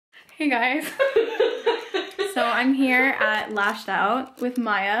Hey guys. So I'm here at Lashed Out with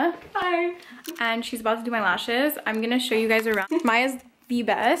Maya. Hi. And she's about to do my lashes. I'm gonna show you guys around. Maya's the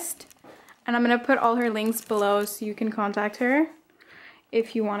best. And I'm gonna put all her links below so you can contact her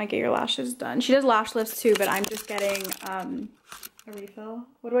if you want to get your lashes done. She does lash lifts too, but I'm just getting a refill.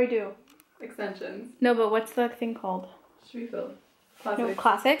 What do I do? Extensions. No, but what's the thing called? Refill. Classics. No,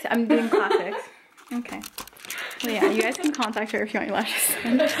 classics? I'm doing classics. Okay. Well, yeah, you guys can contact her if you want your lashes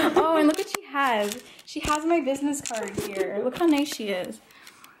done. Oh, and look what she has. She has my business card here. Look how nice she is.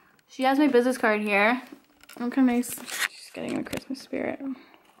 She has my business card here. Look how nice. She's getting in the Christmas spirit.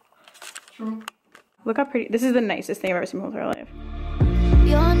 True. Look how pretty. This is the nicest thing I've ever seen in my whole life.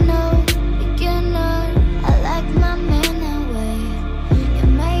 You're no beginner. I like my man that way. You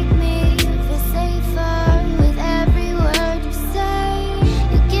make me feel safer with every word you say.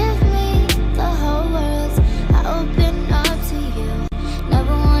 You give me the whole world. I open up to you.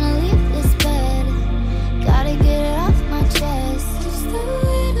 Never wanna leave this bed. Gotta get it off my chest. Just the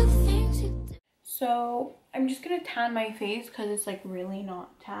little things you do. So I'm just gonna tan my face because it's like really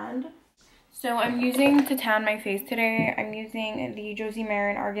not tanned. So I'm using to tan my face today, I'm using the Josie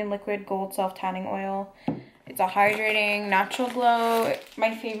Maran Argan Liquid Gold Self Tanning Oil. It's a hydrating, natural glow.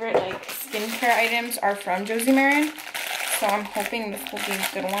 My favorite like skincare items are from Josie Maran. So I'm hoping this will be a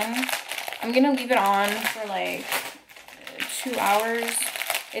good one. I'm gonna leave it on for like 2 hours.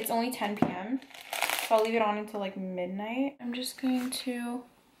 It's only 10 p.m. So I'll leave it on until like midnight. I'm just going to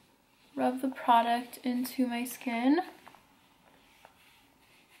rub the product into my skin.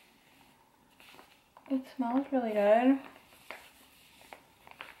 It smells really good.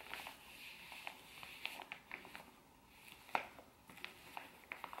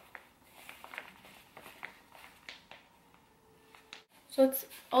 So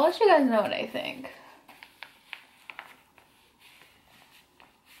I'll let you guys know what I think.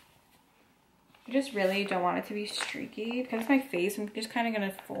 I just really don't want it to be streaky. Because it's my face, I'm just kind of going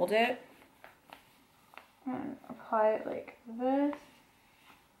to fold it. And apply it like this.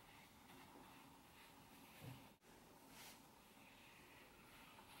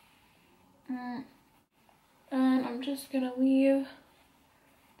 And I'm just gonna leave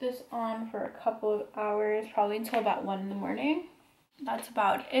this on for a couple of hours, probably until about 1 in the morning. That's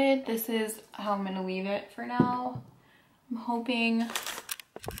about it. This is how I'm gonna leave it for now. I'm hoping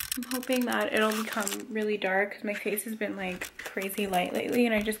that it'll become really dark because my face has been like crazy light lately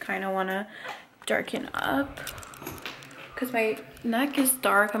and I just kind of want to darken up because my neck is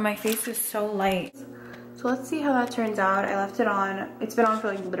dark and my face is so light. So let's see how that turns out. I left it on. It's been on for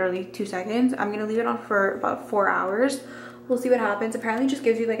like literally 2 seconds. I'm gonna leave it on for about 4 hours. We'll see what happens. Apparently it just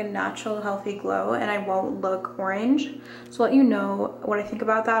gives you like a natural healthy glow and I won't look orange. So I'll let you know what I think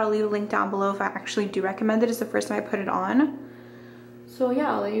about that. I'll leave a link down below if I actually do recommend it. It's the first time I put it on. So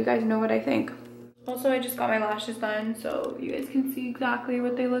yeah, I'll let you guys know what I think. Also, I just got my lashes done so you guys can see exactly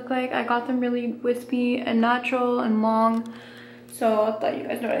what they look like. I got them really wispy and natural and long. So I'll let you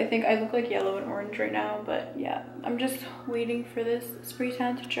guys know what I think. I look like yellow and orange right now, but yeah, I'm just waiting for this spray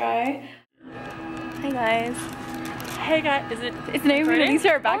tan to dry. Hi guys. Hey guys, It's Naomi and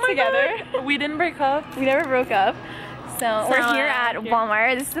Alicia are back together. God. We didn't break up. We never broke up. So we're here at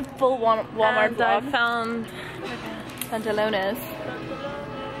Walmart. This is a full Walmart vlog. I found Pantalones.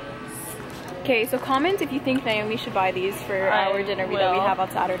 Okay, so comment if you think Naomi should buy these for our dinner that we have on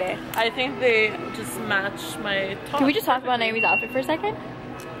Saturday. I think they just match my top. Can we just talk about Naomi's outfit for a second?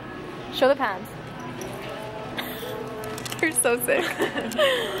 Show the pants. You're so sick.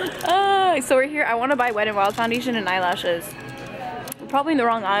 So we're here. I want to buy Wet n Wild foundation and eyelashes. We're probably in the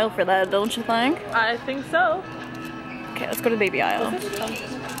wrong aisle for that, don't you think? I think so. Okay, let's go to the baby aisle. No. Is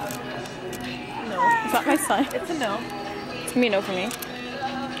that my son? It's a no. It's gonna be a no for me.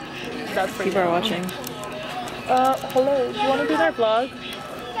 That's for People are watching. Hello. Do you want to do their vlog?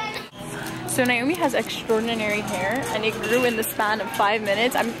 So Naomi has extraordinary hair, and it grew in the span of 5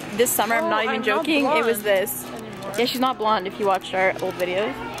 minutes. This summer, I'm not even joking. It was this. Anymore. Yeah, she's not blonde. If you watched our old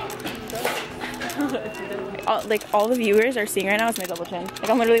videos, like all the viewers are seeing right now is my double chin. Like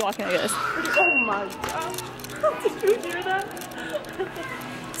I'm literally walking like this. Oh my god! Did you hear that?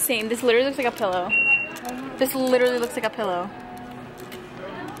 Same. This literally looks like a pillow. This literally looks like a pillow.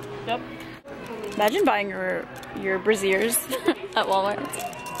 Yep. Imagine buying your brassieres at Walmart.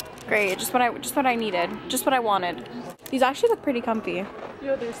 Great, just what I needed, just what I wanted. These actually look pretty comfy.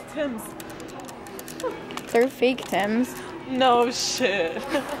 Yo, there's Tim's. They're fake Tims. No shit.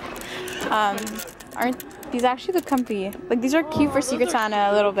 Aren't these actually look comfy? Like these are cute for Secret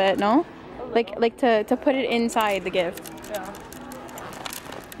Santa a little bit, no? Like to put it inside the gift. Yeah.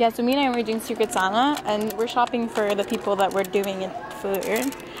 Yeah, so me and I are doing Secret Santa, and we're shopping for the people that we're doing it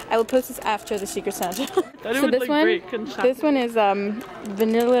food. I will post this after the Secret Santa. So this one is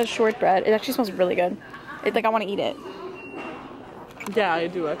vanilla shortbread. It actually smells really good. It's like I want to eat it. Yeah, I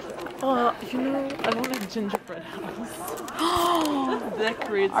do actually. Oh, you know, I want a gingerbread house.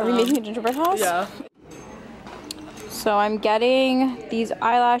 Decorate. Are we making a gingerbread house? Yeah. So I'm getting these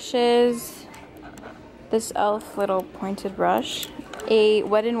eyelashes, this e.l.f. little pointed brush, a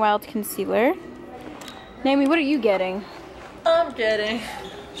Wet n Wild concealer. Naomi, what are you getting? I'm getting.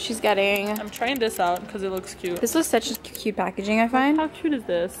 She's getting. I'm trying this out because it looks cute. This is such cute packaging, I find. How cute is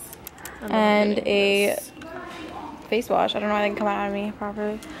this? And a face wash. I don't know why they can come out of me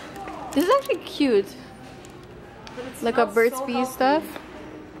properly. This is actually cute. Like a Burt's Bees stuff.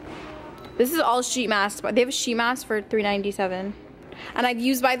 This is all sheet masks, but they have a sheet mask for $3.97. And I've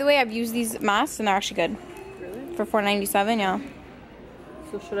used, by the way, I've used these masks and they're actually good. Really? For $4.97, yeah.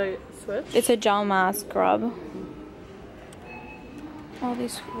 So should I switch? It's a gel mask scrub. All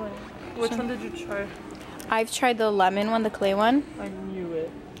these. Which one did you try? I've tried the lemon one, the clay one. I knew it.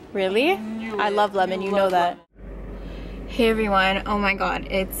 Really? I love lemon, you know that. Hey everyone, oh my god,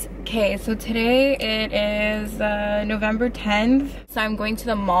 it's okay. So today it is November 10th. So I'm going to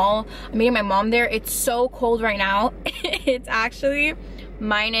the mall. I'm meeting my mom there. It's so cold right now. It's actually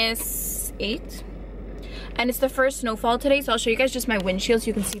 -8. And it's the first snowfall today, so I'll show you guys just my windshield so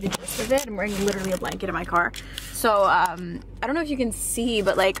you can see the gist of it. I'm wearing literally a blanket in my car. So I don't know if you can see,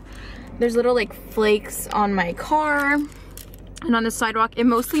 but like there's little like flakes on my car and on the sidewalk. It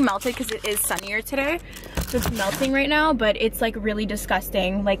mostly melted because it is sunnier today. So it's melting right now, but it's like really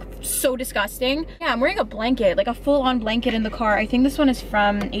disgusting, like so disgusting. Yeah, I'm wearing a blanket, like a full-on blanket in the car. I think this one is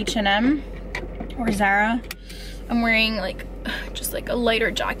from H&M or Zara. I'm wearing like just like a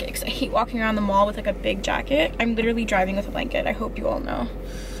lighter jacket because I hate walking around the mall with like a big jacket. I'm literally driving with a blanket. I hope you all know.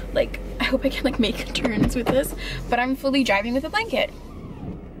 Like, I hope I can like make turns with this, but I'm fully driving with a blanket.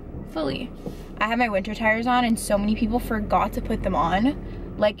 Fully. I have my winter tires on and so many people forgot to put them on.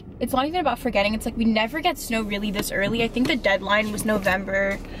 Like, it's not even about forgetting. It's like we never get snow really this early. I think the deadline was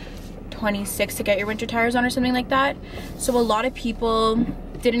November 26th to get your winter tires on or something like that. So a lot of people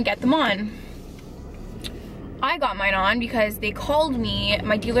didn't get them on. I got mine on because they called me,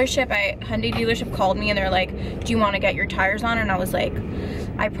 my dealership, Hyundai dealership called me and they're like, do you want to get your tires on? And I was like,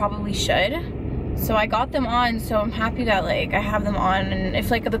 I probably should. So I got them on, so I'm happy that like I have them on. And if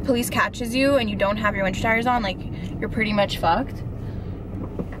like the police catches you and you don't have your winter tires on, like you're pretty much fucked.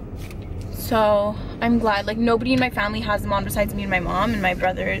 So I'm glad, like nobody in my family has them on besides me and my mom, and my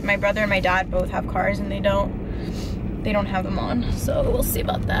brother and my dad both have cars and they don't have them on. So we'll see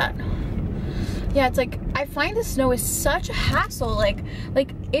about that. Yeah, it's like, I find the snow is such a hassle. Like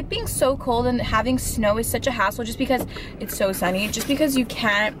it being so cold and having snow is such a hassle just because it's so sunny. Just because you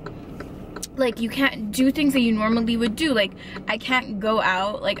can't do things that you normally would do. Like, I can't go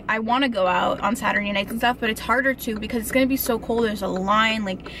out. Like, I want to go out on Saturday nights and stuff, but it's harder to because it's going to be so cold. There's a line.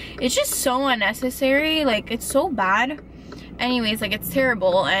 Like, it's just so unnecessary. Like, it's so bad. Anyways, like, it's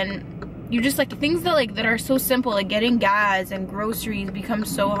terrible. And you just, like, things that are so simple, like getting gas and groceries become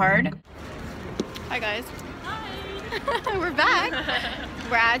so hard. Hi guys. Hi. We're back.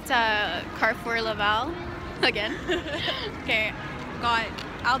 We're at Carrefour Laval again. Okay, got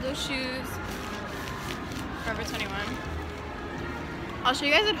Aldo shoes, Forever 21. I'll show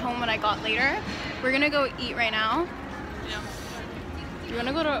you guys at home what I got later. We're gonna go eat right now. Yeah. You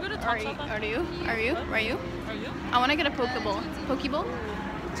wanna go to are you? I wanna get a Pokeball.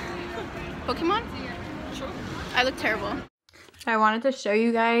 Pokemon? Sure. I look terrible. I wanted to show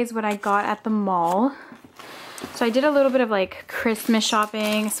you guys what I got at the mall. So I did a little bit of like Christmas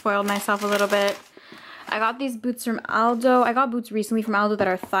shopping, spoiled myself a little bit. I got these boots from Aldo. I got boots recently from Aldo that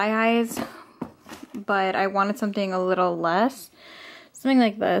are thigh highs, but I wanted something a little less. Something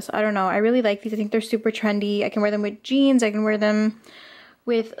like this. I don't know. I really like these. I think they're super trendy. I can wear them with jeans. I can wear them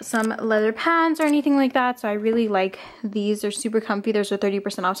with some leather pants or anything like that. So I really like these. They're super comfy. There's a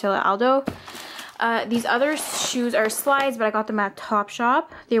 30% off sale at Aldo. These other shoes are slides, but I got them at Topshop.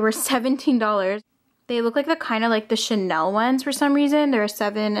 They were $17. They look like the kind of like the Chanel ones for some reason. They're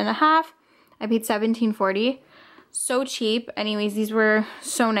 $7.50. I paid $17.40. So cheap. Anyways, these were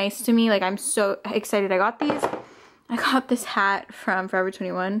so nice to me. Like, I'm so excited I got these. I got this hat from Forever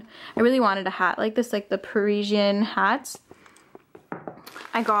 21. I really wanted a hat like this, like the Parisian hats.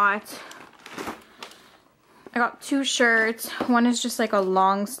 I got 2 shirts. One is just like a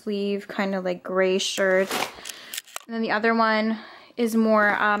long sleeve kind of like gray shirt. And then the other one is more,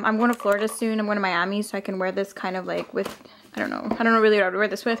 I'm going to Florida soon. I'm going to Miami, so I can wear this kind of like with, I don't know really what I would wear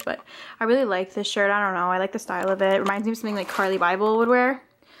this with, but I really like this shirt. I don't know. I like the style of it. It reminds me of something like Carly Bible would wear.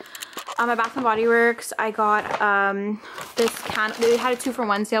 At Bath & Body Works, I got this candle. They had a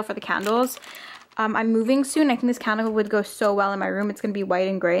 2-for-1 sale for the candles. I'm moving soon. I think this candle would go so well in my room. It's going to be white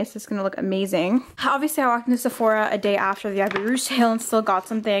and gray, so it's going to look amazing. Obviously, I walked into Sephora a day after the Ivy Rouge sale and still got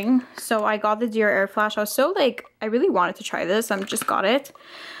something. So I got the Dior Air Flash. I was so like, I really wanted to try this. I just got it.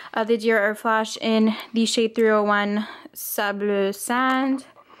 The Dior Air Flash in the shade 301 Sable Sand.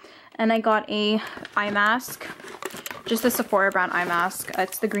 And I got a eye mask. Just the Sephora brand eye mask.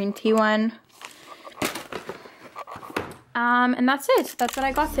 It's the green tea one. And that's it. That's what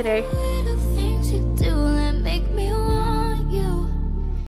I got today.